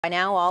By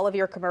now, all of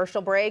your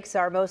commercial breaks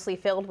are mostly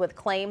filled with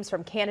claims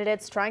from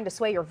candidates trying to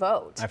sway your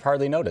vote. I've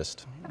hardly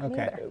noticed.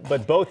 Okay.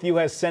 But both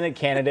U.S. Senate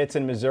candidates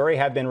in Missouri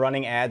have been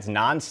running ads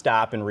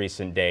nonstop in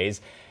recent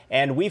days.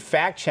 And we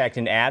fact-checked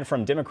an ad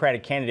from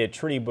Democratic candidate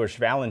Trudy Busch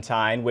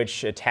Valentine,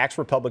 which attacks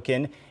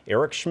Republican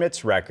Eric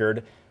Schmitt's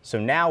record.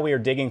 So now we are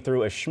digging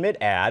through a Schmitt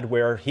ad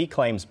where he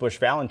claims Busch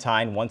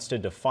Valentine wants to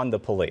defund the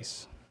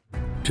police.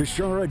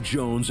 Tashara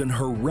Jones and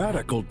her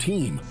radical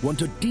team want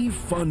to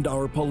defund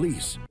our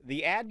police.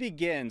 The ad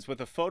begins with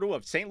a photo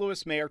of St.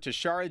 Louis Mayor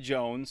Tashara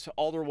Jones,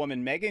 Alderwoman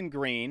Megan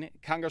Green,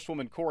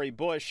 Congresswoman Cori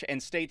Bush,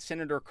 and State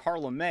Senator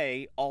Carla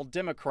May, all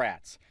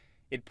Democrats.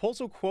 It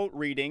pulls a quote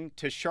reading,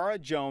 "Tashara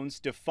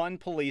Jones, defund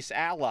police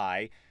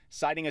ally,"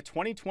 citing a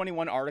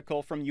 2021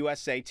 article from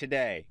USA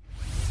Today.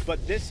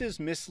 But this is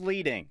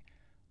misleading.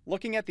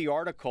 Looking at the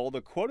article,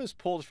 the quote is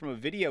pulled from a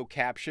video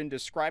caption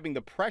describing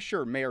the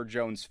pressure Mayor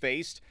Jones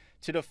faced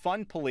to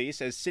defund police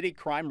as city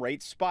crime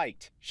rates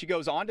spiked. She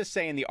goes on to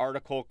say in the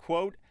article,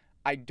 quote,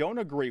 "I don't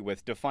agree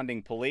with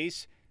defunding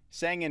police,"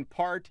 saying in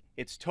part,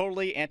 it's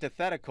totally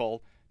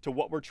antithetical to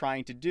what we're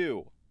trying to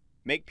do,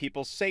 make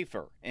people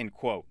safer, end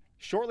quote.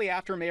 Shortly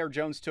after Mayor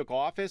Jones took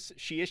office,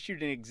 she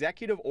issued an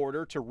executive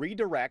order to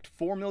redirect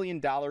 $4 million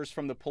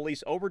from the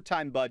police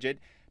overtime budget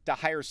to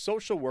hire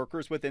social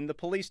workers within the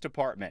police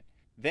department.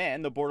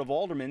 Then the Board of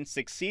Aldermen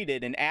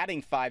succeeded in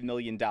adding $5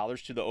 million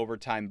to the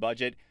overtime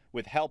budget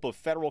with help of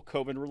federal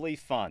COVID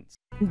relief funds.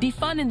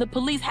 Defunding the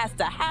police has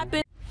to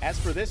happen. As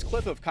for this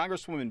clip of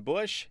Congresswoman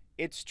Bush,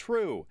 it's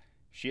true.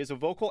 She is a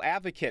vocal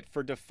advocate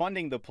for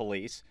defunding the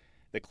police.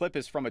 The clip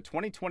is from a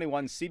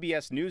 2021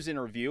 CBS News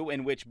interview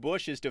in which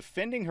Bush is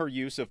defending her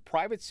use of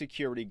private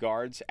security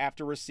guards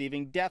after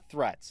receiving death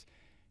threats.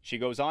 She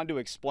goes on to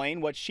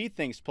explain what she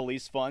thinks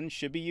police funds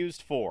should be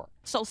used for.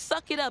 So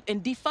suck it up,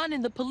 and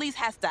defunding the police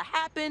has to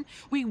happen.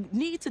 We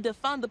need to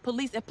defund the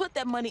police and put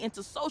that money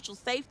into social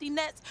safety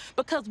nets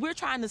because we're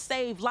trying to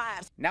save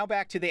lives. Now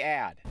back to the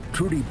ad.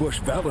 Trudy Busch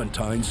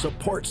Valentine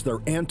supports their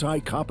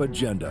anti-cop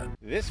agenda.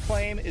 This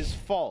claim is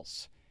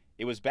false.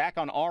 It was back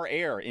on our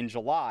air in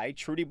July.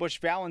 Trudy Busch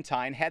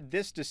Valentine had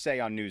this to say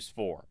on News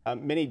 4.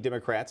 Many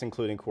Democrats,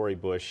 including Cori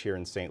Bush here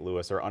in St.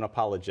 Louis, are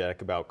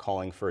unapologetic about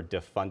calling for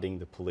defunding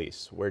the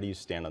police. Where do you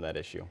stand on that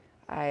issue?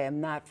 I am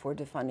not for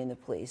defunding the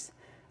police.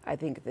 I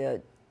think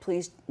the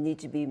police need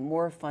to be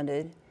more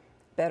funded,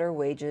 better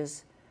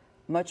wages,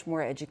 much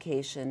more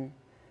education,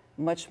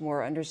 much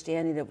more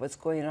understanding of what's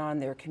going on in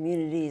their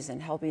communities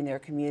and helping their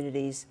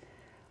communities.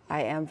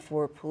 I am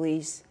for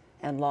police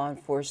and law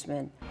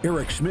enforcement.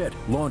 Eric Schmitt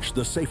launched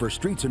the Safer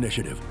Streets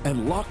Initiative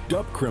and locked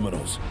up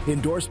criminals.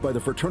 Endorsed by the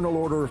Fraternal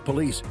Order of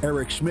Police,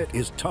 Eric Schmitt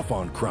is tough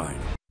on crime.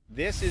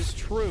 This is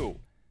true.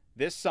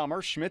 This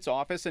summer, Schmitt's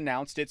office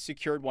announced it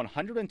secured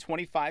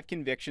 125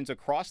 convictions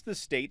across the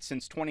state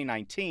since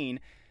 2019.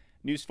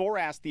 News 4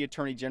 asked the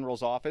Attorney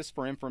General's office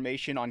for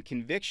information on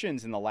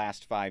convictions in the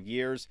last 5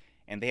 years,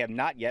 and they have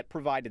not yet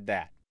provided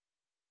that.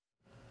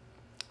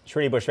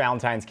 Trudy Busch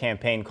Valentine's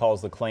campaign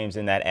calls the claims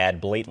in that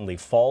ad blatantly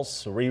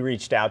false. We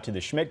reached out to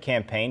the Schmitt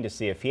campaign to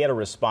see if he had a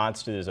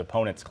response to his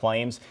opponent's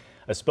claims.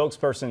 A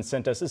spokesperson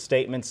sent us a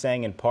statement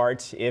saying in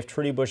part, if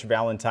Trudy Busch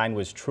Valentine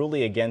was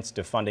truly against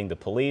defunding the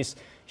police,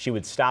 she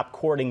would stop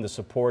courting the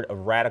support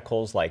of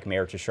radicals like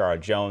Mayor Tashara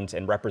Jones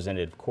and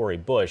Representative Cori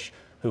Bush,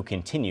 who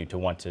continue to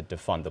want to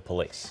defund the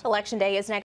police. Election Day is next.